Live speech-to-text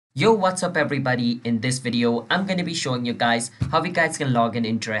Yo, what's up everybody? In this video, I'm going to be showing you guys how you guys can log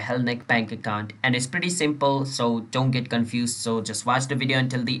into a Hellenic bank account, and it's pretty simple, so don't get confused. So just watch the video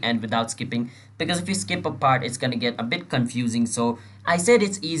until the end without skipping, because if you skip a part, it's going to get a bit confusing. So I said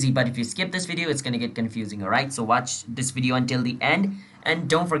it's easy, but if you skip this video, it's going to get confusing. Alright, so watch this video until the end, and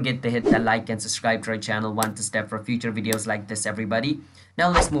don't forget to hit the like and subscribe to our channel one to step for future videos like this, everybody.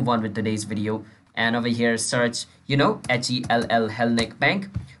 Now let's move on with today's video. And over here, search, HELL Hellenic Bank.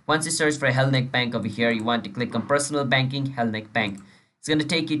 Once you search for Hellenic Bank over here, you want to click on personal banking, Hellenic Bank. It's going to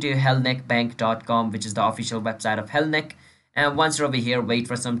take you to hellenicbank.com, which is the official website of Hellenic. And once you're over here, wait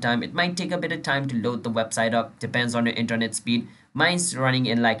for some time. It might take a bit of time to load the website up. Depends on your internet speed. Mine's running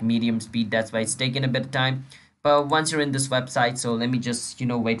in like medium speed. That's why it's taking a bit of time. But once you're in this website, so let me just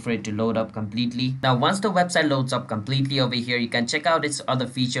wait for it to load up completely. Now once the website loads up completely over here, you can check out its other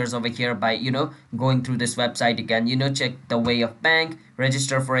features over here by going through this website. You can check the way of bank,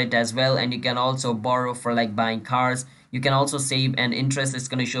 register for it as well, and you can also borrow for like buying cars. You can also save, and interest is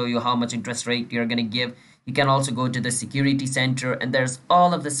going to show you how much interest rate you're going to give. You can also go to the security center, and there's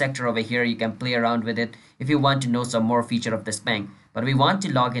all of the sector over here. You can play around with it if you want to know some more feature of this bank. But we want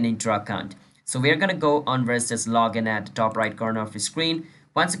to log in into our account. So we're going to go on where it says login at the top right corner of your screen.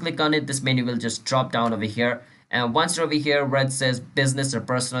 Once you click on it, this menu will just drop down over here. And once you're over here where it says business or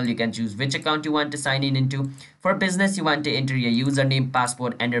personal, you can choose which account you want to sign in into. For business, you want to enter your username,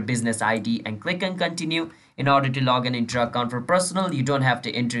 password, and your business ID and click on continue in order to log in into your account. For personal, you don't have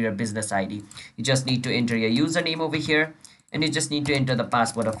to enter your business ID. You just need to enter your username over here, and you just need to enter the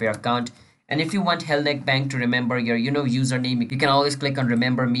password of your account. And if you want Hellenic Bank to remember your username, you can always click on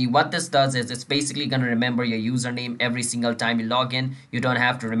remember me. What this does is it's basically going to remember your username every single time you log in. You don't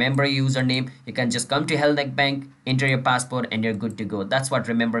have to remember your username. You can just come to Hellenic Bank, enter your password, and you're good to go. That's what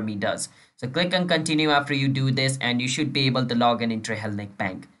remember me does. So click on continue after you do this, and you should be able to log in into Hellenic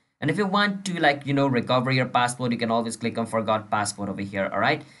Bank. And if you want to recover your password, you can always click on forgot password over here. All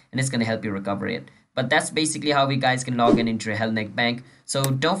right, and it's going to help you recover it. But that's basically how we guys can log in into Hellenic Bank. So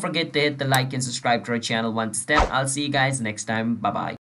don't forget to hit the like and subscribe to our channel one step. I'll see you guys next time. Bye bye.